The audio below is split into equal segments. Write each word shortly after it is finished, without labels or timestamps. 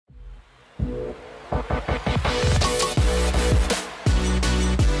We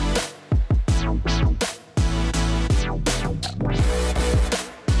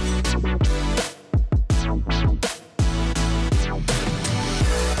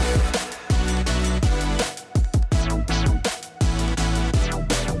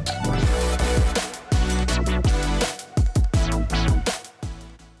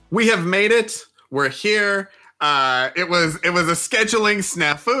have made it. We're here. It was a scheduling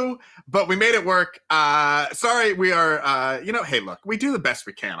snafu, but we made it work. Sorry, we are. Hey, look, we do the best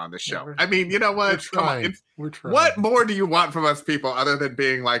we can on this show. I mean, you know what? Come on. We're trying. What more do you want from us people other than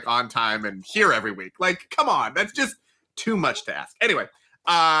being like on time and here every week? Like, come on, that's just too much to ask. Anyway,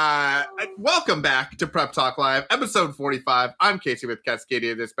 welcome back to Prep Talk Live, episode 45. I'm Casey with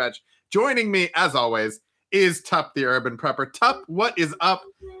Cascadia Dispatch. Joining me, as always, is Tup the Urban Prepper. Tup, what is up?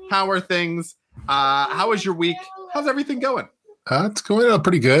 How are things? How was your week? How's everything going? It's going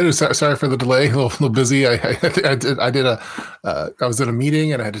pretty good. Sorry for the delay. A little busy. I was in a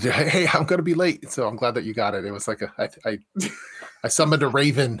meeting and I had to do. Hey, I'm going to be late. So I'm glad that you got it. It was like I summoned a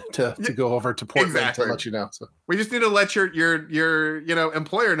raven to go over to Portland to let you know. So we just need to let your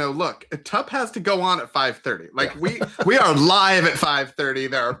employer know. Look, Tup has to go on at 5:30. Like we are live at 5:30.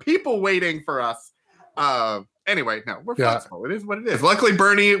 There are people waiting for us. Anyway, no, we're flexible. It is what it is. Luckily,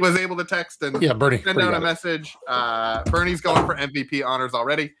 Bernie was able to text and send out a message. Bernie's going for MVP honors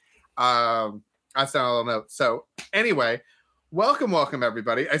already. I sent a little note. So anyway, welcome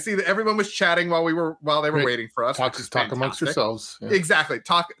everybody. I see that everyone was chatting while they were waiting for us. Talk amongst yourselves. Yeah. Exactly.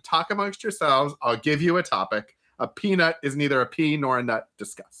 Talk amongst yourselves. I'll give you a topic. A peanut is neither a pea nor a nut.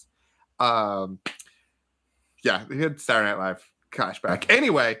 Discuss. We had Saturday Night Live cashback.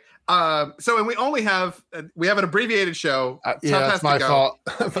 Anyway. And we have an abbreviated show. It's my fault.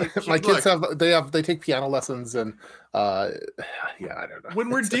 My kids they take piano lessons and I don't know.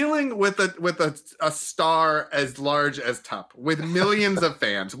 When we're dealing with a star as large as Tup with millions of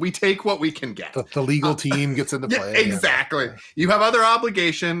fans, we take what we can get. The legal team gets into play. Exactly. Yeah. You have other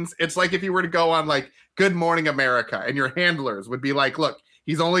obligations. It's like if you were to go on like Good Morning America and your handlers would be like, look,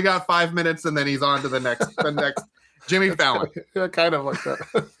 he's only got 5 minutes and then he's on to the next Jimmy Fallon. Yeah, kind of like that.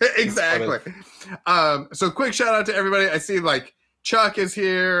 Exactly. So quick shout out to everybody. I see like Chuck is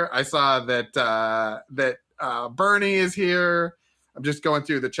here. I saw that Bernie is here. I'm just going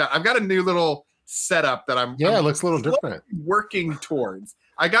through the chat. I've got a new little setup that I'm it looks a little different. Working towards.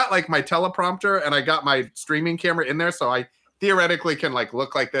 I got like my teleprompter and I got my streaming camera in there, so I theoretically can like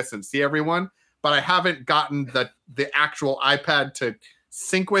look like this and see everyone, but I haven't gotten the actual iPad to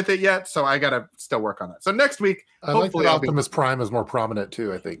sync with it yet, so I gotta still work on that. So next week, hopefully, like Optimus Prime is more prominent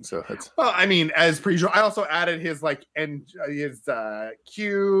too. I think so. Well, I mean, as per usual, I also added his his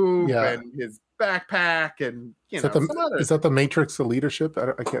cube and his backpack, and is that the Matrix of leadership?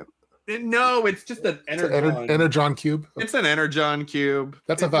 I can't. No, it's just an Energon cube. It's an Energon cube.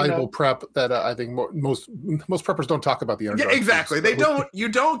 That's a valuable prep that I think most preppers don't talk about the Energon. Yeah, exactly. Cubes. You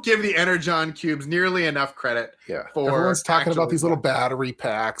don't give the Energon cubes nearly enough credit. Yeah, everyone's talking about these little battery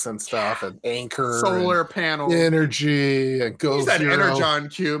packs and stuff, and anchor, solar panel, energy, and Go Zero. Energon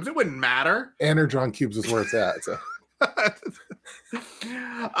cubes. It wouldn't matter. Energon cubes is where it's at. So.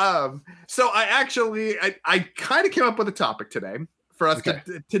 So I kind of came up with a topic today for us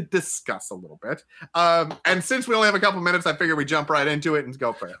to discuss a little bit. And since we only have a couple minutes, I figure we jump right into it and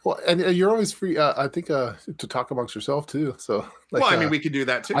go for it. Well, and you're always free, I think, to talk amongst yourself too. So, we could do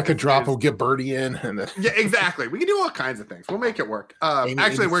that too. I could drop and get Birdie in. And then... Yeah, exactly. We can do all kinds of things. We'll make it work.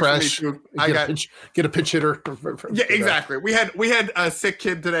 Actually, it works for me too. Get a pitch hitter. Yeah, exactly. We had a sick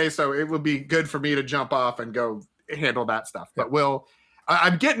kid today, so it would be good for me to jump off and go handle that stuff. But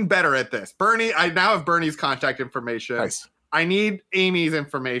I'm getting better at this. Bernie, I now have Bernie's contact information. Nice. I need Amy's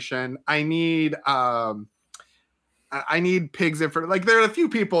information. I need Pig's information. Like, there are a few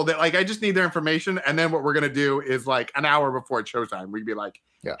people that I just need their information. And then what we're going to do is like an hour before it's showtime, we'd be like,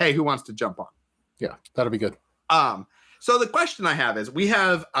 hey, who wants to jump on? Yeah, that'll be good. So the question I have is, we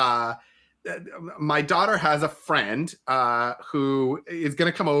have, my daughter has a friend who is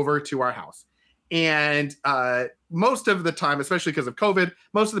going to come over to our house. And most of the time, especially because of COVID,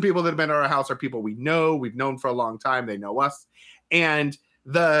 most of the people that have been to our house are people we've known for a long time. They know us. And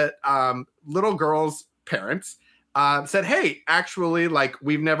the little girl's parents said, hey, actually,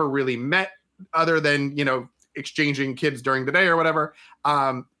 we've never really met other than, exchanging kids during the day or whatever.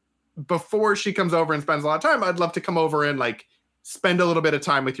 Before she comes over and spends a lot of time, I'd love to come over and spend a little bit of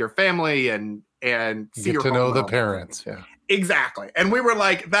time with your family and see get to know the parents. Yeah. Exactly. And we were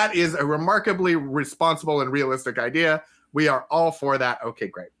like, that is a remarkably responsible and realistic idea. We are all for that. Okay,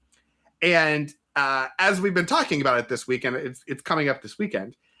 great. And as we've been talking about it this weekend, it's coming up this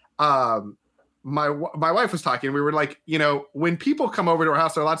weekend. my wife was talking. We were like, when people come over to our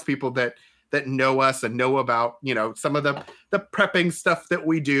house, there are lots of people that know us and know about, some of the prepping stuff that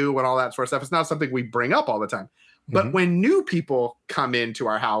we do and all that sort of stuff. It's not something we bring up all the time. But when new people come into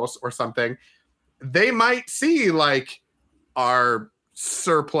our house or something, they might see like our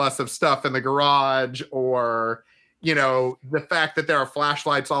surplus of stuff in the garage, or, the fact that there are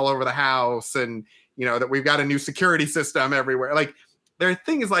flashlights all over the house, and, that we've got a new security system everywhere. Like, there are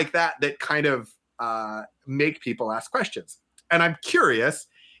things like that kind of make people ask questions. And I'm curious,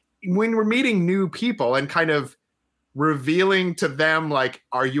 when we're meeting new people and kind of revealing to them, like,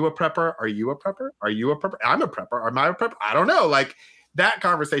 are you a prepper? Are you a prepper? Are you a prepper? I'm a prepper. Am I a prepper? I don't know. Like, that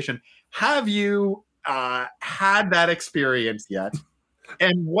conversation. Have you had that experience yet?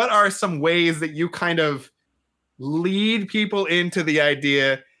 And what are some ways that you kind of lead people into the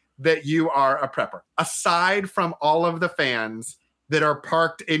idea that you are a prepper, aside from all of the fans that are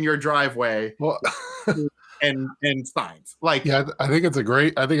parked in your driveway? Well, and signs. Like, yeah, I think it's a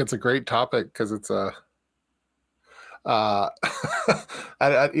great topic, because it's yeah,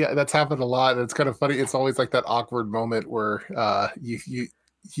 that's happened a lot, and it's kind of funny. It's always like that awkward moment where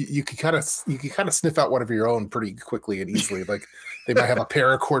you can kind of sniff out one of your own pretty quickly and easily. Like, they might have a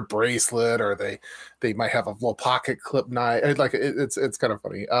paracord bracelet, or they might have a little pocket clip knife. Like, it's kind of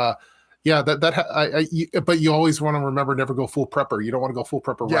funny. Yeah, but you always want to remember, never go full prepper. You don't want to go full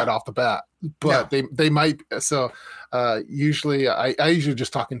prepper right off the bat. But they might. So usually, I usually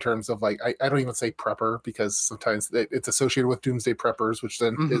just talk in terms of, like, I don't even say prepper, because sometimes it's associated with doomsday preppers, which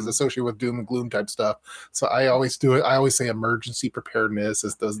then is associated with doom and gloom type stuff. So I always do it. I always say emergency preparedness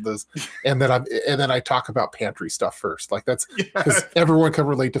is those, and then I talk about pantry stuff first. Like, that's because everyone can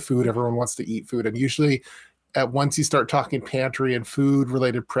relate to food. Everyone wants to eat food, and usually, once you start talking pantry and food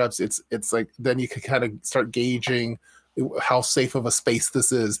related preps, it's like, then you can kind of start gauging how safe of a space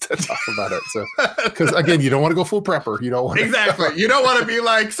this is to talk about it. So, because again, you don't want to go full prepper. You don't want you don't want to be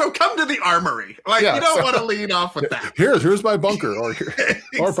like, so come to the armory. Like, you don't want to lead off with that. Here's my bunker. Or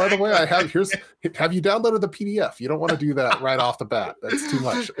or by the way, have you downloaded the PDF? You don't want to do that right off the bat. That's too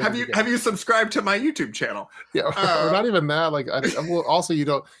much. Have you subscribed to my YouTube channel? Yeah, or not even that. Like, well, also you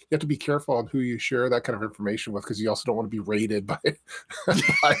have to be careful on who you share that kind of information with, because you also don't want to be raided by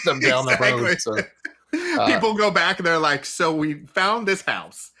them down the road. So. People go back and they're like, so we found this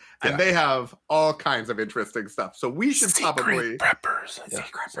house and they have all kinds of interesting stuff. So we should probably preppers.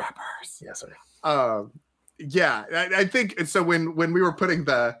 Secret preppers. Yes, sir. I think so. When we were putting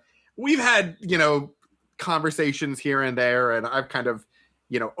we've had, conversations here and there, and I've kind of,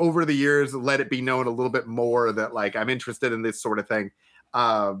 over the years, let it be known a little bit more that, like, I'm interested in this sort of thing.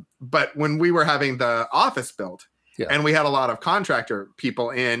 But when we were having the office built, and we had a lot of contractor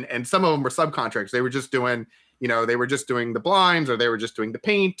people in, and some of them were subcontractors. They were just doing, they were just doing the blinds, or they were just doing the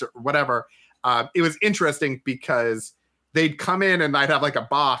paint, or whatever. It was interesting because they'd come in and I'd have like a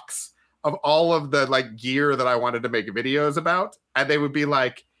box of all of the like gear that I wanted to make videos about. And they would be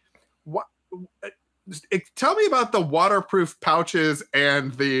like, what? Tell me about the waterproof pouches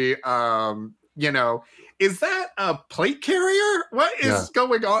and the, is that a plate carrier? What is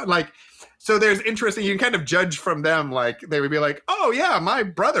going on? Like, so there's interesting, you can kind of judge from them. Like, they would be like, oh yeah, my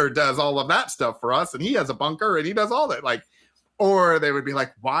brother does all of that stuff for us, and he has a bunker and he does all that. Like, or they would be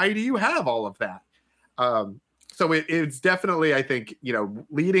like, why do you have all of that? So it's definitely, I think,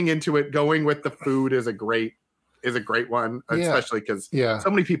 leading into it, going with the food is a great one, especially because so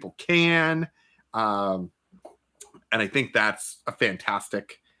many people can. And I think that's a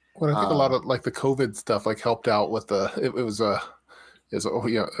fantastic. Well, I think a lot of like the COVID stuff like helped out with it was a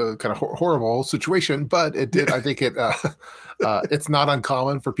kind of horrible situation, but it did. I think it's not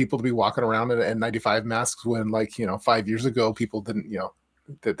uncommon for people to be walking around in N95 masks when, like, 5 years ago people didn't,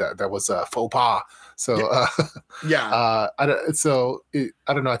 that was a faux pas. So I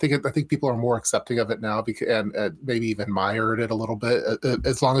don't know. I think people are more accepting of it now, and maybe even admired it a little bit,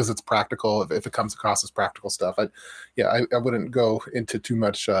 as long as it's practical. If it comes across as practical stuff, I wouldn't go into too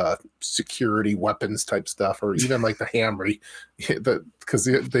much security weapons type stuff, or even like the Hamry, because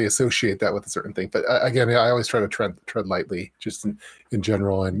they associate that with a certain thing. But again, I always try to tread lightly, just in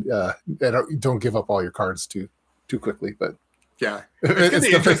general, and don't give up all your cards too quickly. But yeah, it's going to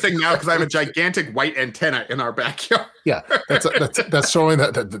be interesting now because I have a gigantic white antenna in our backyard. Yeah, that's showing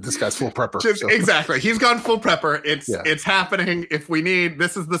that this guy's full prepper. Exactly, he's gone full prepper. It's happening. If we need,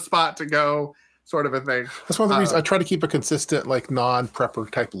 this is the spot to go. Sort of a thing. That's one of the reasons I try to keep a consistent, like,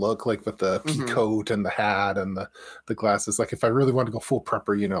 non-prepper type look, like with the pea coat and the hat and the glasses. Like, if I really want to go full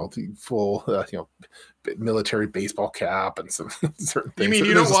prepper, the full military baseball cap and some certain things. You mean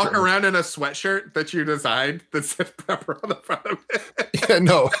you don't walk around in a sweatshirt that you designed that says prepper on the front of it? Yeah,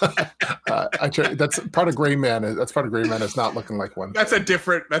 no. I try, that's part of Gray Man. That's part of Gray Man is not looking like one. That's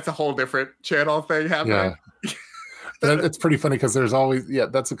a whole different channel thing happening. Yeah. It's pretty funny because there's always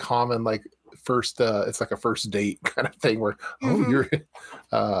that's a common like first it's like a first date kind of thing where you're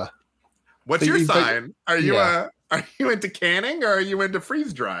what's your sign? Are you into canning or are you into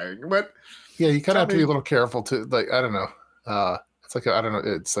freeze drying? What? Yeah, you kind of have to be a little careful to like I don't know. It's like I don't know.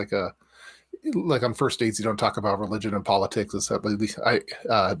 It's like on first dates you don't talk about religion and politics. At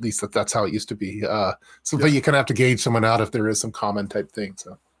least that's how it used to be. But you kind of have to gauge someone out if there is some common type thing.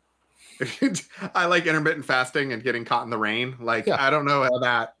 So. I like intermittent fasting and getting caught in the rain. Like I don't know if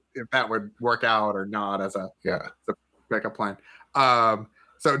that would work out or not as a backup plan.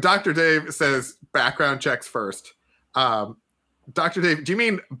 So Dr. Dave says background checks first. Dr. Dave, do you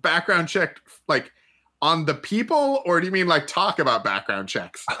mean background check like on the people, or do you mean like talk about background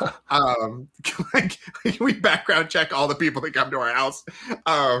checks? Like we background check all the people that come to our house.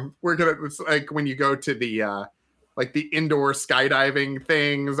 It's like when you go to the like the indoor skydiving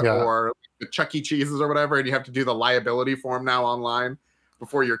things or the Chuck E. Cheese's or whatever, and you have to do the liability form now online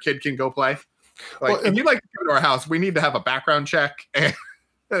before your kid can go play. Like, if you'd like to come to our house, we need to have a background check.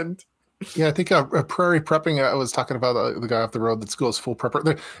 And yeah, I think Prairie Prepping, I was talking about the guy off the road that goes full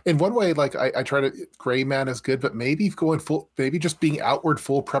prepper. In one way, like I try to, Gray Man is good, but maybe just being outward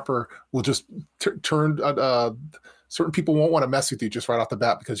full prepper will just turn certain people won't want to mess with you just right off the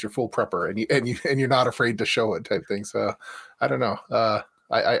bat because you're full prepper and you're not afraid to show it type thing. So I don't know.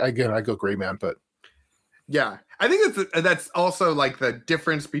 I go Gray Man, but yeah, I think that's also like the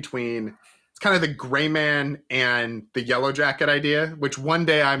difference between it's kind of the Gray Man and the Yellow Jacket idea, which one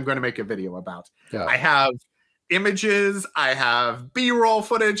day I'm going to make a video about. Yeah. I have images, I have B-roll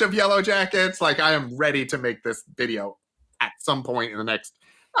footage of Yellow Jackets. Like I am ready to make this video at some point in the next,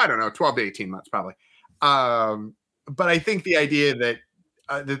 I don't know, 12 to 18 months probably. But I think the idea that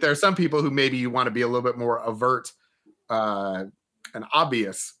there are some people who maybe you want to be a little bit more overt and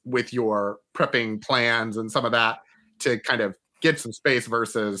obvious with your prepping plans and some of that to kind of get some space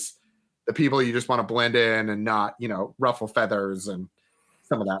versus the people you just want to blend in and not, ruffle feathers and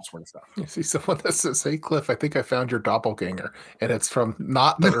some of that sort of stuff. You see someone that says, "Hey, Cliff, I think I found your doppelganger," and it's from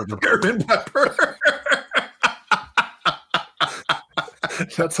not the Urban Pepper.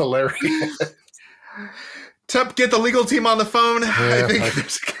 That's hilarious. Tup, get the legal team on the phone. Yeah,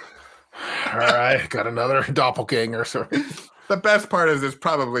 all right, got another doppelganger. So the best part is it's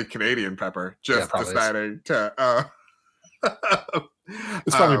probably Canadian Pepper just deciding to.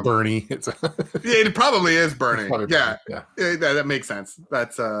 It's probably Bernie. It probably is Bernie. Yeah, that makes sense.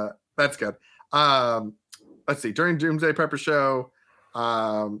 That's good. Let's see. During Doomsday Prepper Show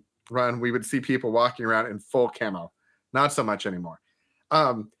run, we would see people walking around in full camo. Not so much anymore.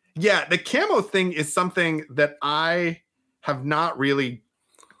 Yeah, the camo thing is something that I have not really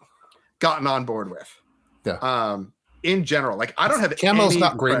gotten on board with. Yeah. In general, like I don't have camo's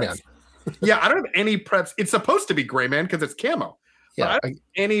not Gray Man. Yeah, I don't have any preps. It's supposed to be Gray Man because it's camo. Yeah, but I don't have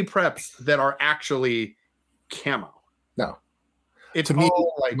any preps that are actually camo. No. It's to me,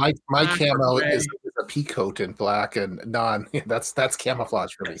 like my camo is a pea coat in black and non. That's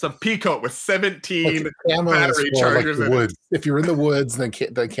camouflage for me. It's a pea coat with 17 camo battery chargers in woods. If you're in the woods, then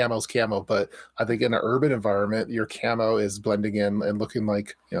the camo's camo. But I think in an urban environment, your camo is blending in and looking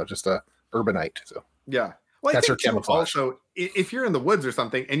like just a urbanite. So yeah, well, that's your camouflage. Also, if you're in the woods or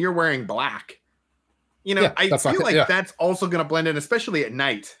something and you're wearing black, I feel like that's also going to blend in, especially at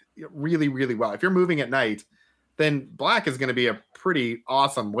night, really, really well. If you're moving at night, then black is going to be a pretty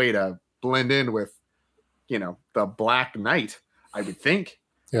awesome way to blend in with, the black night, I would think.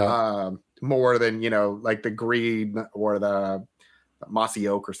 Yeah. More than, like the green or the mossy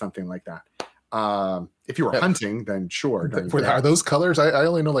oak or something like that. If you were hunting, then sure. Are those colors? I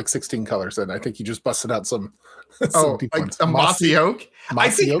only know like 16 colors, and I think you just busted out some like ones. A mossy oak. I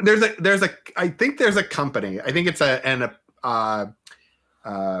think there's a company. I think it's it's an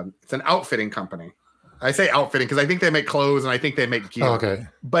outfitting company. I say outfitting because I think they make clothes and I think they make gear. Oh, okay.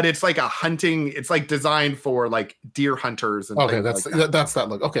 But it's like it's like designed for like deer hunters. And okay, that's that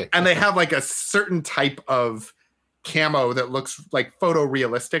look. Okay. And they have like a certain type of camo that looks like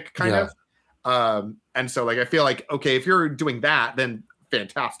photorealistic kind of. And so like I feel like, okay, if you're doing that, then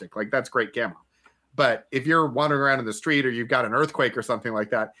fantastic. Like that's great camo. But if you're wandering around in the street or you've got an earthquake or something like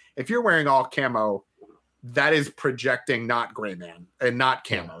that, if you're wearing all camo, that is projecting not Gray Man and not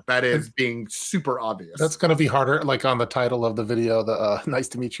camo. That is being super obvious. That's going to be harder. Like on the title of the video, the nice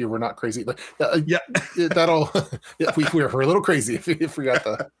to meet you. We're not crazy. Yeah. That'll, we're a little crazy if we got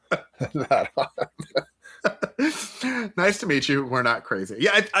that on. Nice to meet you. We're not crazy.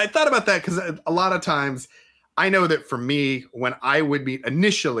 Yeah. I thought about that because a lot of times I know that for me, when I would meet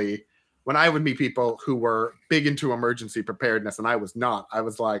initially, when I would meet people who were big into emergency preparedness and I was not, I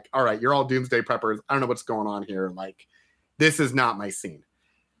was like, all right, you're all doomsday preppers. I don't know what's going on here. Like, this is not my scene.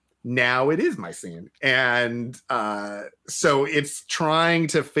 Now it is my scene. And so it's trying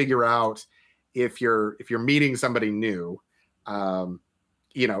to figure out if you're meeting somebody new,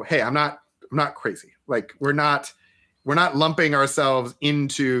 hey, I'm not crazy. Like, we're not lumping ourselves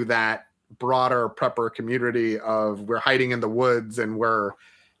into that broader prepper community of we're hiding in the woods and we're,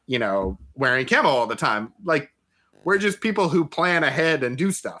 wearing camo all the time. Like, we're just people who plan ahead and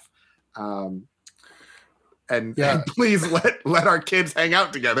do stuff. And please let our kids hang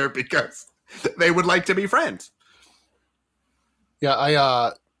out together because they would like to be friends.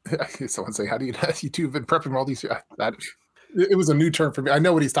 Yeah, someone say, how do you two have been prepping all these years? It was a new term for me. I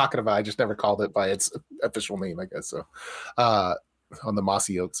know what he's talking about. I just never called it by its official name, I guess. So, on the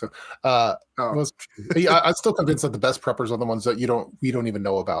mossy oak. So, I'm still convinced that the best preppers are the ones that we don't even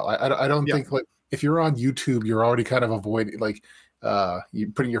know about. I don't think, like, if you're on YouTube, you're already kind of avoiding, like, you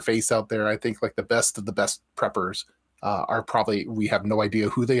putting your face out there. I think, like, the best of the best preppers are probably, we have no idea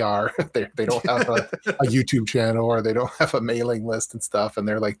who they are. They don't have a YouTube channel, or they don't have a mailing list and stuff, and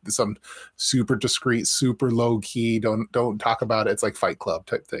they're like some super discreet, super low key, don't talk about it. It's like Fight Club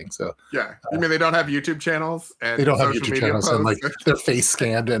type thing. So yeah, you mean they don't have YouTube channels? And they don't have YouTube channels, and like their face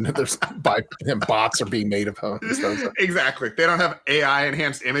scanned, and there's bots are being made of them and stuff. Exactly. They don't have AI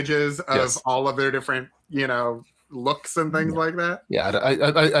enhanced images of all of their different looks and things like that. Yeah,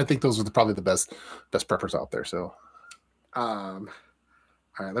 I think those are probably the best preppers out there. So. All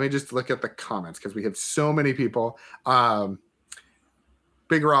right, let me just look at the comments because we have so many people.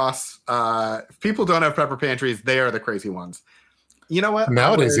 Big Ross, if people don't have prepper pantries, they are the crazy ones. You know what?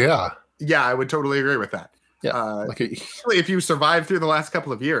 Nowadays, I would totally agree with that. Yeah, if you survived through the last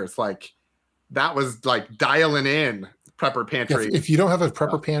couple of years, like, that was like dialing in prepper pantry. If you don't have a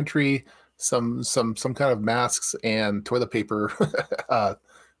prepper pantry, some kind of masks and toilet paper,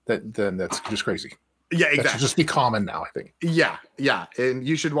 then that's just crazy. Yeah, exactly. That should just be common now, I think. Yeah. And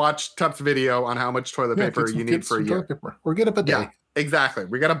you should watch Tup's video on how much toilet paper you need for a year. Or get up a day. Yeah, exactly.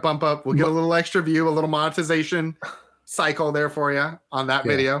 We got to bump up. We'll get a little extra view, a little monetization cycle there for you on that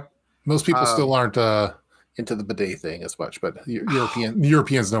video. Most people still aren't into the bidet thing as much, but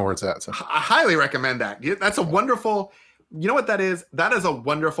Europeans know where it's at. So. I highly recommend that. That's a wonderful, you know what that is? That is a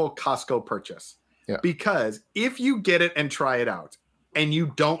wonderful Costco purchase. Yeah. Because if you get it and try it out and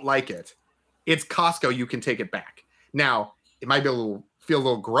you don't like it, it's Costco. You can take it back. Now, it might feel a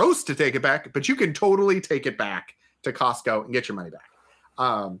little gross to take it back, but you can totally take it back to Costco and get your money back.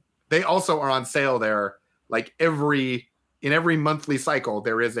 They also are on sale there. Like in every monthly cycle,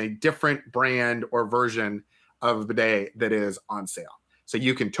 there is a different brand or version of bidet that is on sale. So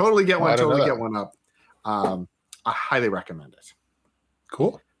you can totally get one, get one up. I highly recommend it.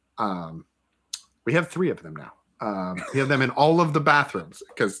 Cool. We have 3 of them now. We have them in all of the bathrooms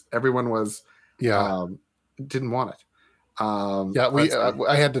because everyone was didn't want it.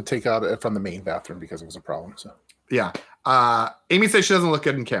 I had to take out from the main bathroom because it was a problem. So Amy says she doesn't look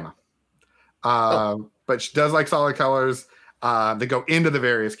good in camo, but she does like solid colors that go into the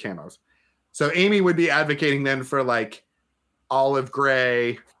various camos. So Amy would be advocating then for like olive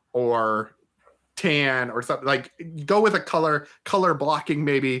gray or tan or something, like go with a color blocking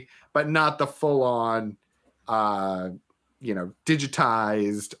maybe, but not the full on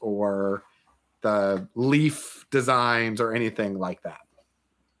digitized or the leaf designs or anything like that.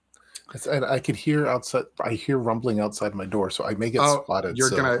 And I could hear outside. I hear rumbling outside my door, so I may get spotted.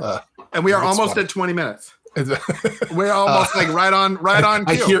 And we are almost at 20 minutes. We're almost like right on cue.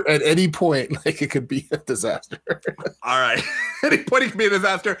 I hear at any point like it could be a disaster. All right, any point it could be a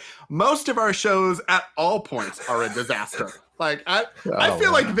disaster. Most of our shows at all points are a disaster. Like I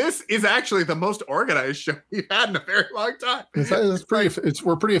feel like this is actually the most organized show we've had in a very long time.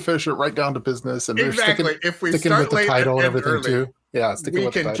 We're pretty efficient, right down to business, and exactly. If we sticking start with the title and everything early, too,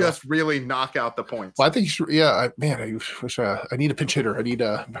 we can just really knock out the points. Well, I think I wish I need a pinch hitter. I need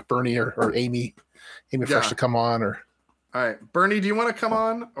Bernie or Amy Fresh to come on. Or all right, Bernie, do you want to come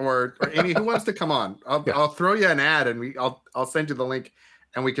on, or Amy? Who wants to come on? I'll throw you an ad, and I'll send you the link,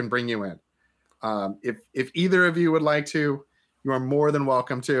 and we can bring you in. If either of you would like to. You are more than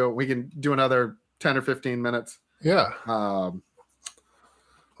welcome to. We can do another 10 or 15 minutes. Yeah.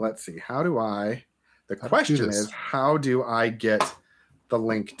 Let's see. The question is, how do I get the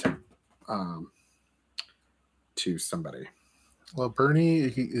link to somebody? Well, Bernie,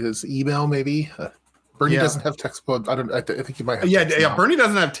 his email maybe. Bernie doesn't have text. Well, I think he might have. Yeah. Bernie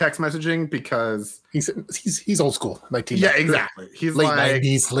doesn't have text messaging because he's old school. 19. Yeah, exactly. He's late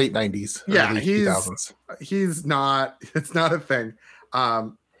 90s. Yeah, early 2000s. He's not. It's not a thing.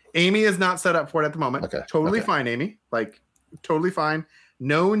 Amy is not set up for it at the moment. Okay. Totally fine, Amy. Like totally fine.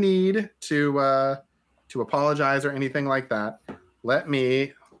 No need to apologize or anything like that. Let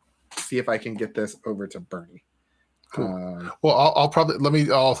me see if I can get this over to Bernie. Cool. Well,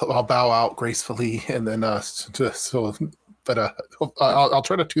 I'll bow out gracefully and then I'll try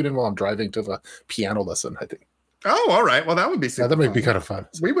to tune in while I'm driving to the piano lesson, I think. Oh, all right. Well, that would be super that might be kind of fun.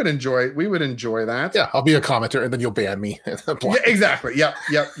 We would enjoy that. Yeah, I'll be a commenter and then you'll ban me. Yeah, exactly. Yep.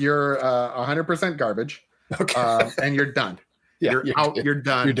 You're 100% garbage. Okay. And you're done. Yeah, you're out. You're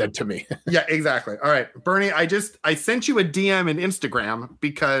done. You're dead to me. Yeah, exactly. All right, Bernie. I sent you a DM in Instagram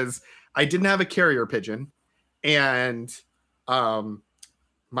because I didn't have a carrier pigeon, and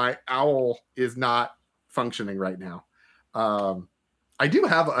my owl is not functioning right now. I do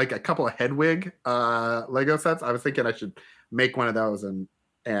have like a couple of Hedwig Lego sets. I was thinking I should make one of those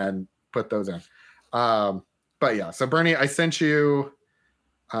and put those in. But yeah, so Bernie, I sent you.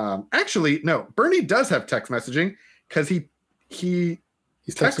 Actually, no, Bernie does have text messaging because he's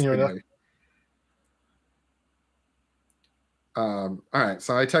texting you right now. All right,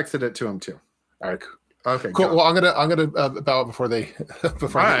 so I texted it to him too. All right. Okay. Cool. Well, I'm gonna bow out before I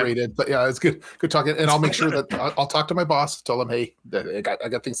get rated. But yeah, it's good talking, and I'll make sure that I'll talk to my boss. Tell him, hey, I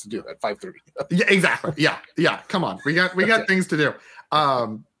got things to do at 5:30. Yeah, exactly. Yeah. Come on, we got things to do.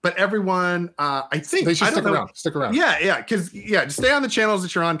 But everyone, I think they should stick around. Yeah, because just stay on the channels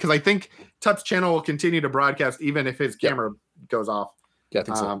that you're on, because I think Tut's channel will continue to broadcast even if his camera goes off. Yeah, I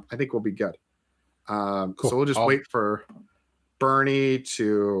think so. I think we'll be good. Cool. So we'll just wait for Bernie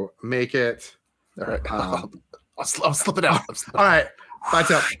to make it. All right. I'm slipping out. All right. Bye,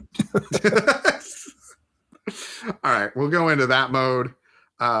 Tut. All right. We'll go into that mode.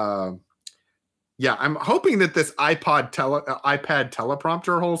 Yeah, I'm hoping that this iPad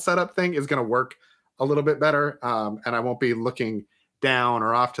teleprompter whole setup thing is going to work a little bit better, and I won't be looking down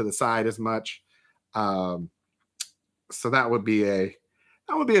or off to the side as much. So that would be a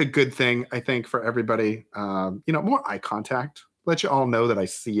good thing, I think, for everybody. More eye contact. Let you all know that I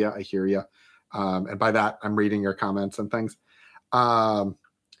see you, I hear you, and by that I'm reading your comments and things. Now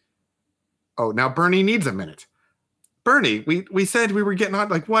Bernie needs a minute. Bernie, we said we were getting on.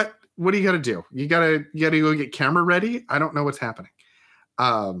 Like what? What do you got to do? You gotta go get camera ready. I don't know what's happening.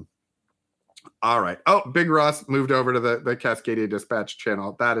 All right. Oh, Big Russ moved over to the Cascadia Dispatch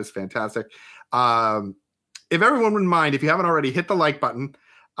channel. That is fantastic. If everyone wouldn't mind, if you haven't already, hit the like button,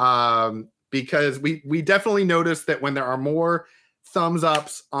 because we definitely noticed that when there are more thumbs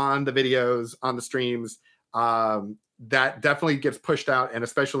ups on the videos, on the streams, that definitely gets pushed out, and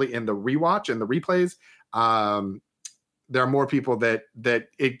especially in the rewatch and the replays. There are more people that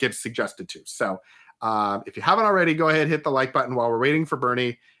it gets suggested to. So if you haven't already, go ahead, hit the like button while we're waiting for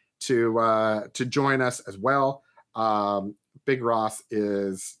Bernie to join us as well. Big Ross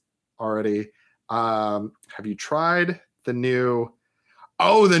is already. Have you tried the new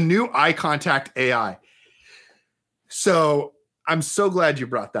eye contact AI? So I'm so glad you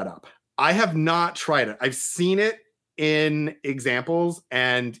brought that up. I have not tried it. I've seen it in examples,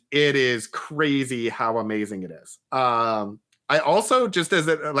 and it is crazy how amazing it is. I also, just as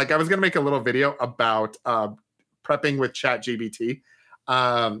I was going to make a little video about prepping with ChatGPT.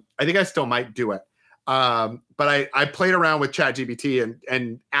 I think I still might do it. But I played around with ChatGPT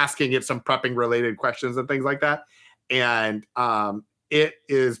and asking it some prepping related questions and things like that. And it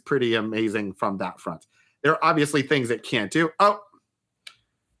is pretty amazing from that front. There are obviously things it can't do. Oh,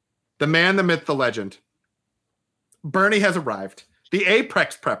 the man, the myth, the legend. Bernie has arrived. The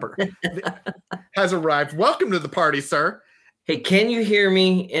Apex Prepper has arrived. Welcome to the party, sir. Hey, can you hear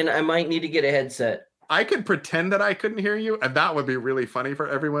me? And I might need to get a headset. I could pretend that I couldn't hear you, and that would be really funny for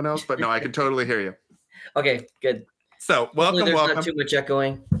everyone else. But no, I can totally hear you. Okay, good. So welcome. Not too much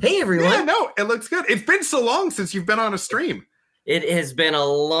echoing. Hey, everyone. Yeah, no, it looks good. It's been so long since you've been on a stream. It has been a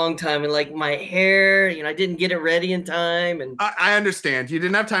long time, and like my hair, I didn't get it ready in time. And I understand. You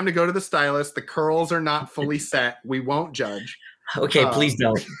didn't have time to go to the stylist. The curls are not fully set. We won't judge. Okay, please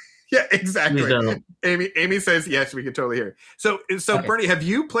don't. Yeah, exactly. Please don't. Amy says yes. We can totally hear. So okay. Bernie, have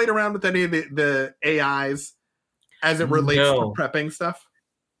you played around with any of the AIs as it relates to prepping stuff?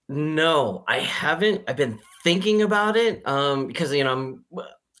 No, I haven't. I've been thinking about it because I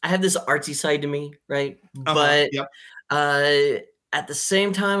have this artsy side to me, right? But yep. At the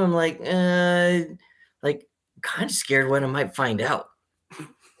same time, I'm like kind of scared what I might find out.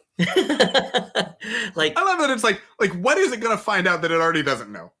 Like, I love that it's like what is it going to find out that it already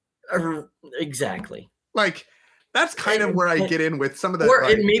doesn't know? Exactly. Like that's kind of where I get in with some of the. Or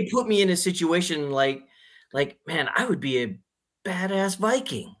it may put me in a situation like man, I would be a badass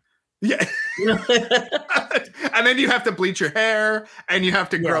Viking. Yeah. You know? And then you have to bleach your hair and you have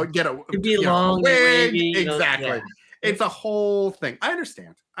to get a, It'd be long a wig. wavy, Exactly. It's a whole thing. I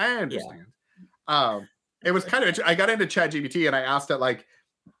understand. It was kind of, I got into ChatGPT and I asked it like,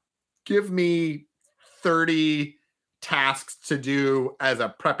 give me 30 tasks to do as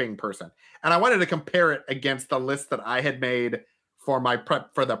a prepping person. And I wanted to compare it against the list that I had made for my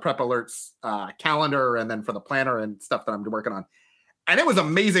prep, for the Prep Alerts calendar, and then for the planner and stuff that I'm working on. And it was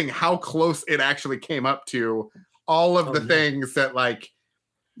amazing how close it actually came up to all of the things that like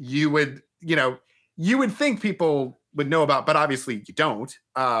you would think people would know about, but obviously you don't.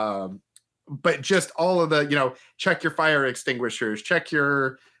 But just all of the, check your fire extinguishers, check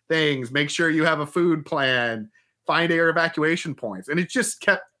your things, make sure you have a food plan, find air evacuation points. And it just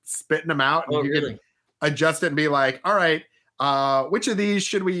kept spitting them out. And you could adjust it and be like, all right, which of these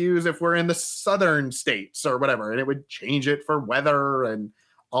should we use if we're in the southern states or whatever? And it would change it for weather and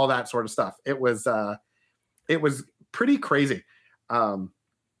all that sort of stuff. It was pretty crazy.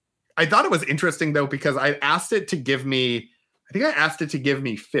 I thought it was interesting though, because I asked it to give me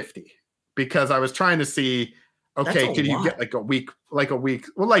 50 because I was trying to see, okay, could you get like a week?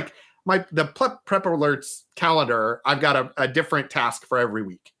 Well, like the prep alerts calendar, I've got a different task for every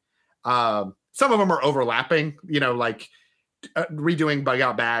week. Some of them are overlapping, like redoing bug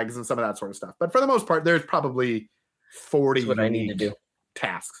out bags and some of that sort of stuff. But for the most part, there's probably 40 what I need to do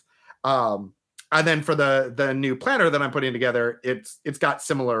tasks. And then for the new planner that I'm putting together, it's got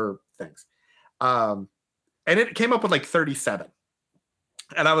similar things. And it came up with like 37.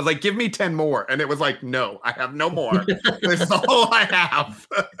 And I was like, give me 10 more. And it was like, no, I have no more. This is all I have.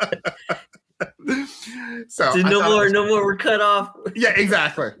 So no more. We're cut off. Yeah,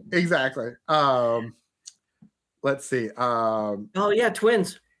 exactly. Let's see. Oh yeah,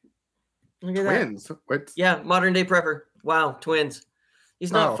 twins. Look at twins. That. Yeah, modern day prepper. Wow, twins.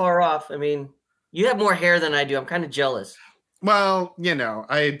 He's not far off. I mean, you have more hair than I do. I'm kind of jealous. Well,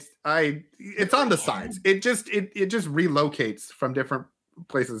 it's on the sides. It just relocates from different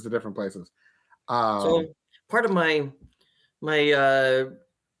places to different places. So part of my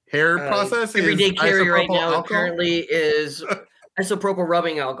hair process everyday carry right now alcohol? Currently is isopropyl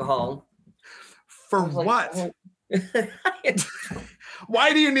rubbing alcohol. For what?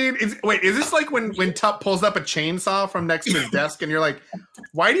 Why do you need? Is this like when Tup pulls up a chainsaw from next to his desk, and you're like,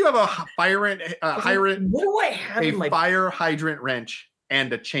 why do you have a fire hydrant? What do I have in my fire hydrant wrench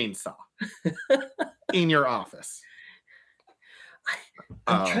and a chainsaw in your office?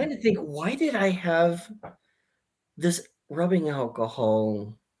 I'm trying to think. Why did I have this rubbing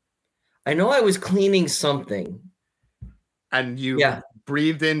alcohol? I know I was cleaning something, and you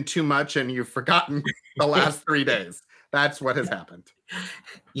breathed in too much, and you've forgotten the last 3 days. That's what has happened.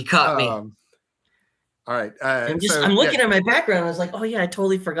 You caught me. All right. I'm looking at my background. I was like, oh yeah, I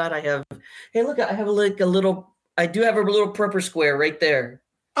totally forgot. I have. Hey, look, I have a little. I do have a little prepper square right there.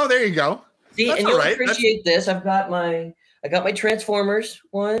 Oh, there you go. See, that's and you'll appreciate this. I got my Transformers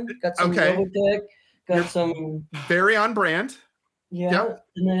one. Got some Robotech. Got some. Very on brand. Yeah. Yep.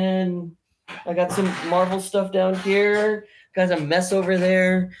 And then I got some Marvel stuff down here. Got a mess over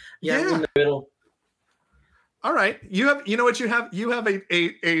there. Yeah. In the middle. All right. You have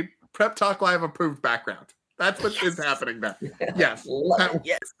a Prep Talk Live approved background. That's what is happening there. Yes.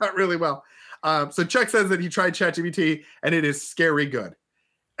 Not really well. So Chuck says that he tried ChatGPT and it is scary good.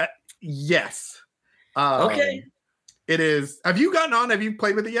 Yes. Okay. It is. Have you gotten on? Have you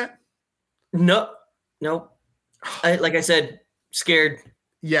played with it yet? No. Like I said, scared.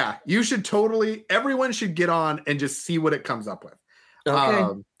 Yeah. You should everyone should get on and just see what it comes up with.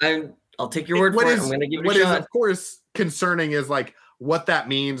 Okay. I'll take your word for it. I'm going to give it a shot. What is, of course, concerning is like what that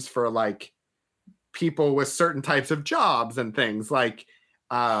means for like people with certain types of jobs and things. Like,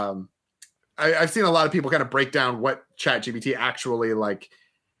 I've seen a lot of people kind of break down what ChatGPT actually like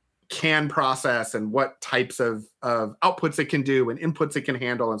can process and what types of outputs it can do and inputs it can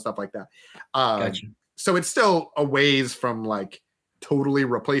handle and stuff like that. Gotcha. So it's still a ways from like totally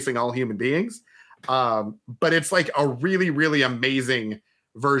replacing all human beings. But it's like a really, really amazing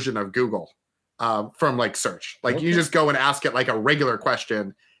version of Google from like search. Like you just go and ask it like a regular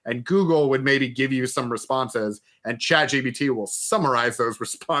question and Google would maybe give you some responses and ChatGPT will summarize those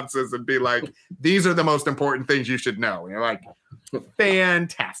responses and be like, these are the most important things you should know. And you're like,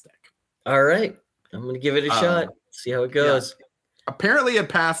 fantastic. All right. I'm going to give it a shot. See how it goes. Yeah. Apparently it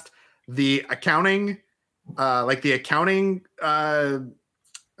passed the accounting,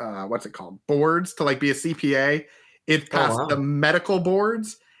 what's it called? Boards to like be a CPA. It passed the medical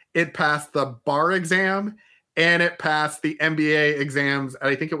boards. It passed the bar exam, and it passed the MBA exams.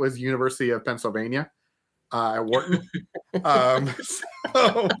 I think it was University of Pennsylvania at Wharton.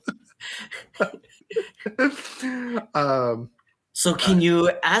 So can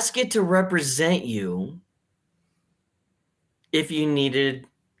you ask it to represent you if you needed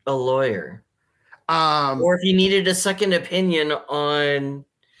a lawyer? Or if you needed a second opinion on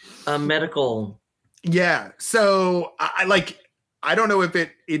a medical. Yeah. So I don't know if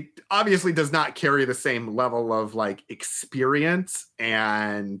it obviously does not carry the same level of like experience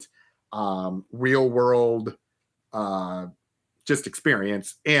and real world just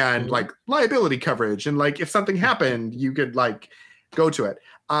experience and like liability coverage, and like if something happened you could like go to it.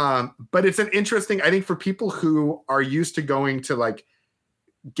 But it's an interesting, I think, for people who are used to going to like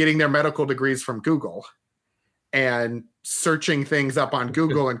getting their medical degrees from Google and searching things up on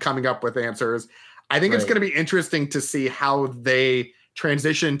Google and coming up with answers. I think it's going to be interesting to see how they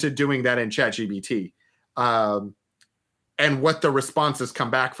transition to doing that in ChatGPT, and what the responses come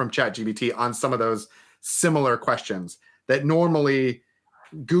back from ChatGPT on some of those similar questions that normally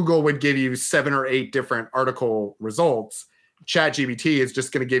Google would give you 7 or 8 different article results. ChatGPT is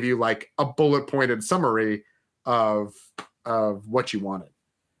just going to give you like a bullet pointed summary of what you wanted.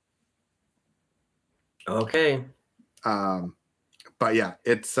 Okay. But yeah,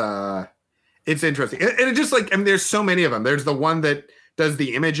 it's interesting. And it just like, I mean, there's so many of them. There's the one that does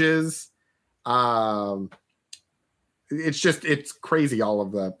the images. It's crazy. All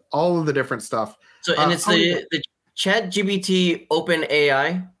of the different stuff. So, and it's the ChatGPT Open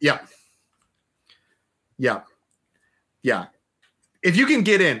AI. Yeah. If you can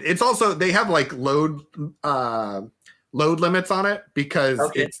get in, it's also, they have like load limits on it because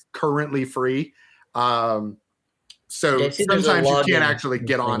it's currently free. So sometimes you can't actually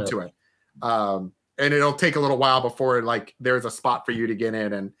get onto it. And it'll take a little while before like there's a spot for you to get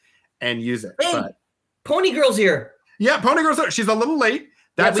in and use it. Hey, but Pony Girl's here. Yeah, Pony Girl's here. She's a little late.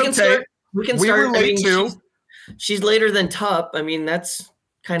 That's okay. We were late too. She's later than Tup. I mean, that's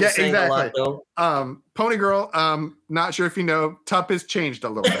kind of saying a lot, though. Pony Girl, not sure if you know, Tup has changed a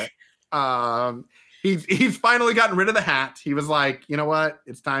little bit. He's finally gotten rid of the hat. He was like, you know what?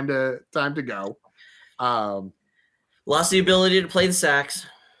 It's time to go. Lost the ability to play the sax.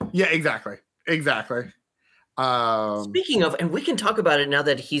 Yeah, exactly. Speaking of, and we can talk about it now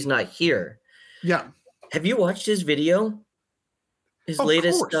that he's not here. Yeah. Have you watched his video? His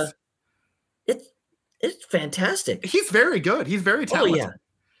latest. It's fantastic. He's very good. He's very talented. Oh, yeah.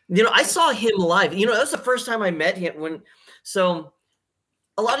 You know, I saw him live. You know, that was the first time I met him. So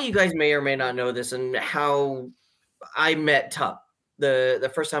a lot of you guys may or may not know this and how I met Tup.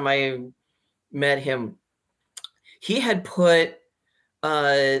 The first time I met him, he had put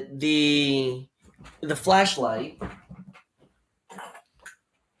the flashlight.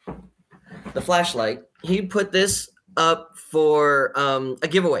 The flashlight. He put this up for a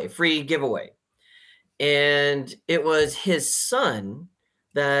giveaway, free giveaway. And it was his son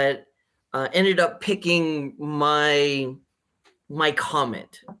that ended up picking my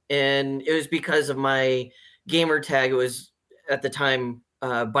comment. And it was because of my gamer tag. It was at the time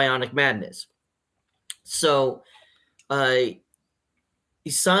Bionic Madness. So he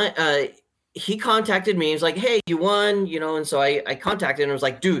contacted me. He was like, hey, you won, you know. And so I contacted him and was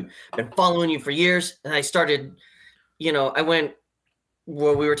like, dude, I've been following you for years. And I started, you know, I went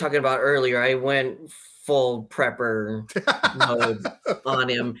what we were talking about earlier. I went full prepper mode on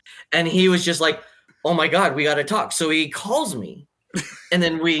him. And he was just like, oh my God, we got to talk. So he calls me. And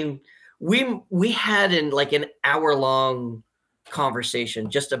then we had an hour-long conversation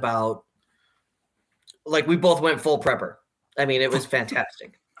just about, like, we both went full prepper. I mean, it was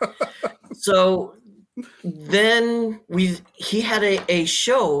fantastic. So then he had a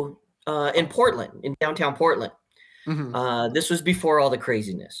show in Portland, in downtown Portland. Mm-hmm. This was before all the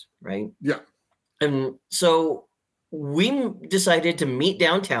craziness, right? Yeah. And so we decided to meet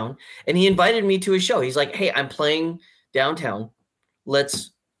downtown, and he invited me to his show. He's like, hey, I'm playing downtown.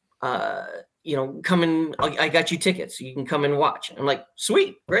 Let's, come in. I got you tickets. You can come and watch. I'm like,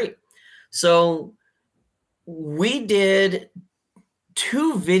 sweet, great. So we did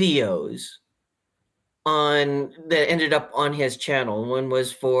 2 videos that ended up on his channel. One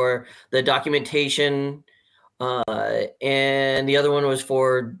was for the documentation, and the other one was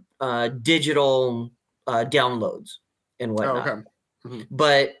for digital downloads and whatnot. Oh, okay. Mm-hmm.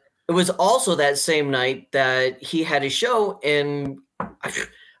 But it was also that same night that he had a show, and I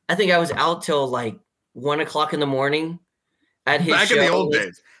think I was out till like 1:00 in the morning at his show. Back in the old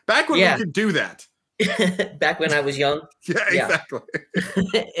days. Back when we could do that. Back when I was young. Yeah, exactly.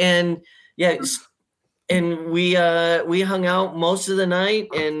 And we hung out most of the night,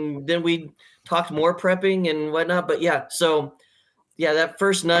 and then we talked more prepping and whatnot. But that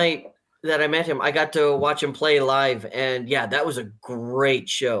first night that I met him, I got to watch him play live, and that was a great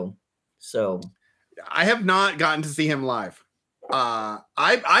show. So I have not gotten to see him live.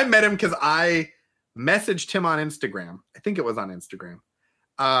 I met him because I messaged him on Instagram. I think it was on Instagram.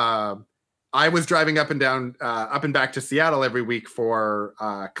 I was driving up and back to Seattle every week for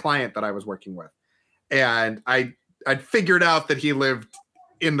a client that I was working with, and I'd figured out that he lived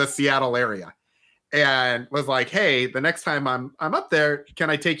in the Seattle area, and was like, "Hey, the next time I'm up there, can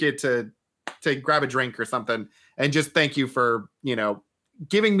I take you to grab a drink or something, and just thank you for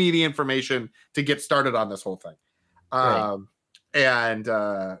giving me the information to get started on this whole thing." Right. And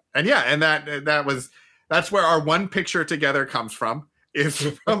that's where our one picture together comes from, is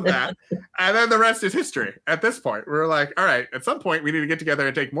from that. And then the rest is history. At this point, we're like, all right, at some point we need to get together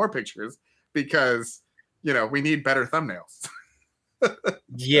and take more pictures because we need better thumbnails.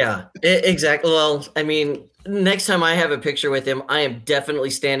 Yeah, exactly. Well, I mean, next time I have a picture with him, I am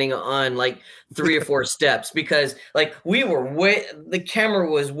definitely standing on like 3 or 4 steps, because like the camera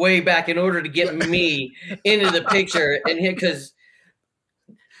was way back in order to get me into the picture. And because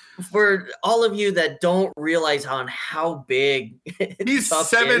for all of you that don't realize how big he's Tup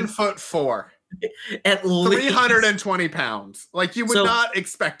 7'4", at least 320 pounds. Like, you would not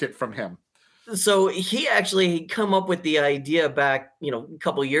expect it from him. So he actually come up with the idea back, a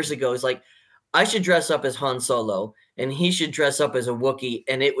couple of years ago. Is like, I should dress up as Han Solo and he should dress up as a Wookiee,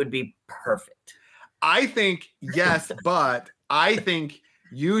 and it would be perfect. I think yes, but I think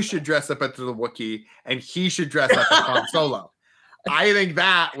you should dress up as the Wookiee and he should dress up as Han Solo. I think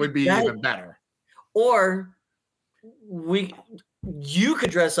that would be even better. Or you could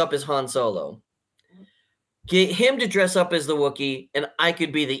dress up as Han Solo, get him to dress up as the Wookiee, and I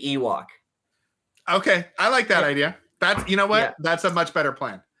could be the Ewok. Okay, I like that idea. That's That's a much better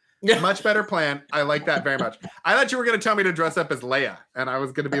plan. Much better plan. I like that very much. I thought you were going to tell me to dress up as Leia, and I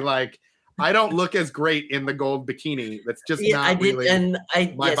was going to be like, I don't look as great in the gold bikini. That's just not really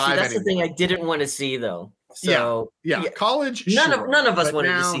my vibe. That's the thing I didn't want to see, though. So yeah. College. None of us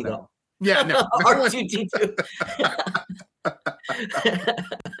wanted to see that. Yeah, no. R2-D2.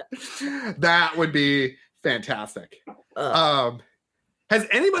 That would be fantastic. Has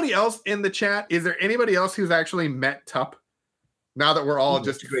anybody else in the chat? Is there anybody else who's actually met Tup? Now that we're all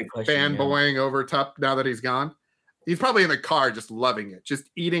just fanboying over Tup, now that he's gone, he's probably in the car just loving it, just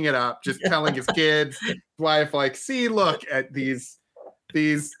eating it up, just telling his kids, wife, like, see, look at these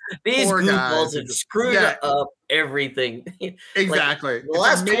poor guys have screwed up everything. Exactly. Like, the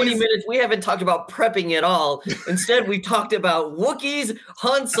last 20 minutes we haven't talked about prepping at all. Instead, we talked about Wookiees,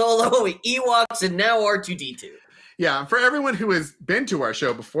 Han Solo, Ewoks, and now R2-D2. Yeah, for everyone who has been to our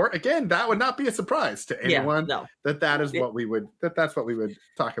show before, again, that would not be a surprise to anyone. That's what we would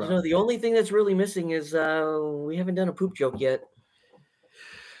talk about. The only thing that's really missing is we haven't done a poop joke yet.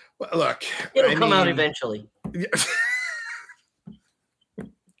 Well, look, it'll come out eventually. Yeah.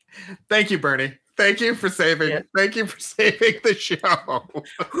 Thank you, Bernie. Thank you for saving. Yeah. Thank you for saving the show.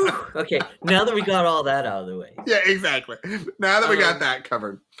 Okay, now that we got all that out of the way. Yeah, exactly. Now that we got that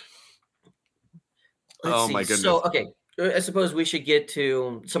covered. My goodness. So, okay, I suppose we should get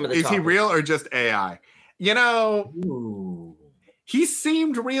to some of the. Is he real or just AI? He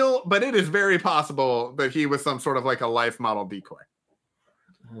seemed real, but it is very possible that he was some sort of like a life model decoy.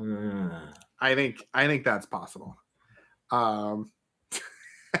 I think that's possible.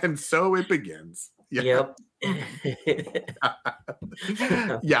 And so it begins. Yep.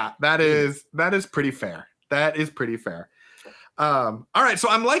 Yeah, that is pretty fair. That is pretty fair. All right, so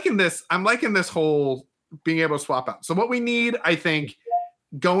I'm liking this whole being able to swap out. So what we need, I think,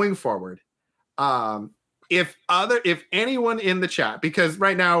 going forward, if anyone in the chat, because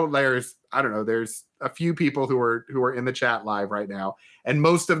right now there's a few people who are in the chat live right now, and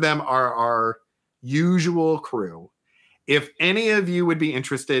most of them are our usual crew. If any of you would be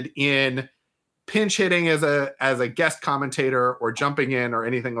interested in pinch hitting as a guest commentator or jumping in or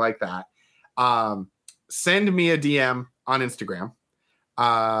anything like that, send me a DM on Instagram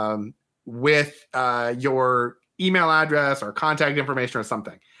with your email address or contact information or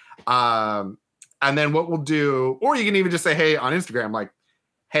something. And then what we'll do, or you can even just say, hey, on Instagram, like,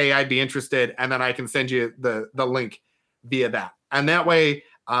 hey, I'd be interested. And then I can send you the link via that. And that way,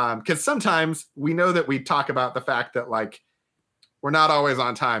 because sometimes we know that we talk about the fact that, like, we're not always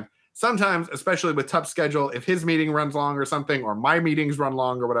on time. Sometimes, especially with Tup's schedule, if his meeting runs long or something, or my meetings run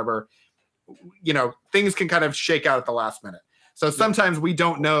long or whatever, things can kind of shake out at the last minute. So sometimes we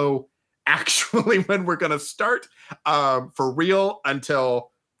don't know actually when we're going to start for real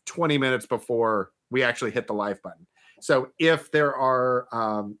until 20 minutes before we actually hit the live button. So if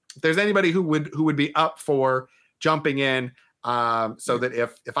there's anybody who would be up for jumping in, so that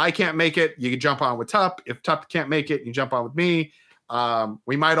if I can't make it, you can jump on with Tup. If Tup can't make it, you jump on with me.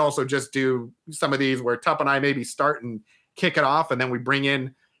 We might also just do some of these where Tup and I maybe start and kick it off, and then we bring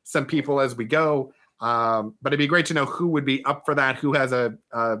in some people as we go. But it'd be great to know who would be up for that, who has a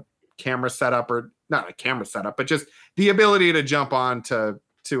camera setup, or not a camera setup, but just the ability to jump on to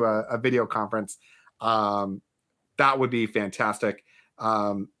a video conference. That would be fantastic.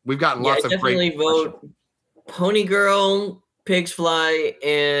 We've gotten lots of great vote questions. Pony Girl, Pigs Fly,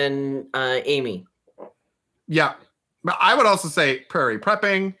 and Amy. Yeah. But I would also say Prairie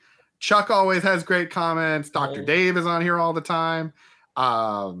Prepping. Chuck always has great comments. Dr. Dave is on here all the time.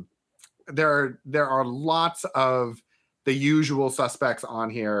 There are lots of the usual suspects on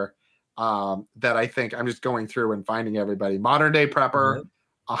here that I think I'm just going through and finding everybody. Modern Day Prepper,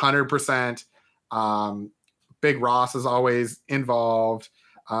 100%. Big Ross is always involved.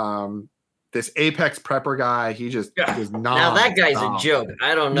 This Apex Prepper guy, he just is not. Now that guy's a joke.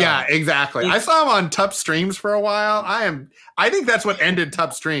 I don't know. Yeah, exactly. I saw him on Tup Streams for a while. I think that's what ended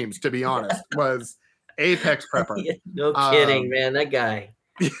Tup Streams, to be honest, was Apex Prepper. No kidding, man. That guy.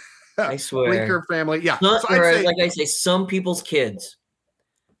 I swear. Blinker family. Yeah. Not, so like I say, some people's kids.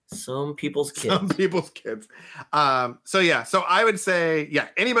 Some people's kids. So I would say,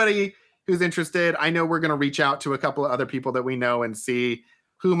 anybody who's interested, I know we're going to reach out to a couple of other people that we know and see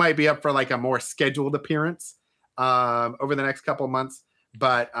who might be up for like a more scheduled appearance over the next couple of months.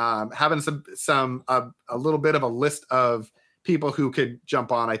 But having a little bit of a list of people who could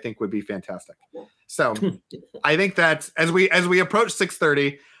jump on, I think would be fantastic. So I think that's as we approach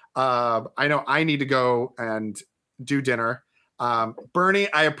 6:30. I know I need to go and do dinner.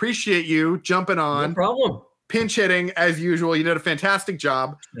 Bernie, I appreciate you jumping on. No problem. Pinch hitting as usual. You did a fantastic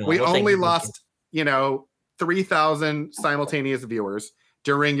job. We only lost, 3,000 simultaneous viewers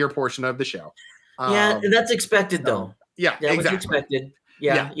during your portion of the show. That's expected though. Yeah, that exactly. was expected.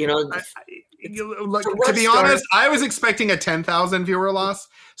 To be honest, I was expecting a 10,000 viewer loss.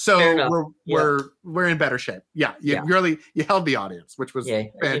 So we're in better shape. Yeah, you held the audience, which was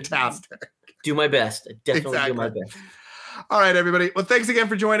fantastic. Do my best. Definitely do my best. All right, everybody. Well, thanks again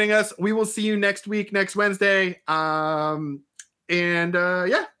for joining us. We will see you next week, next Wednesday. Bye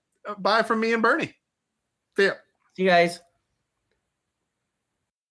from me and Bernie. See ya. See you guys.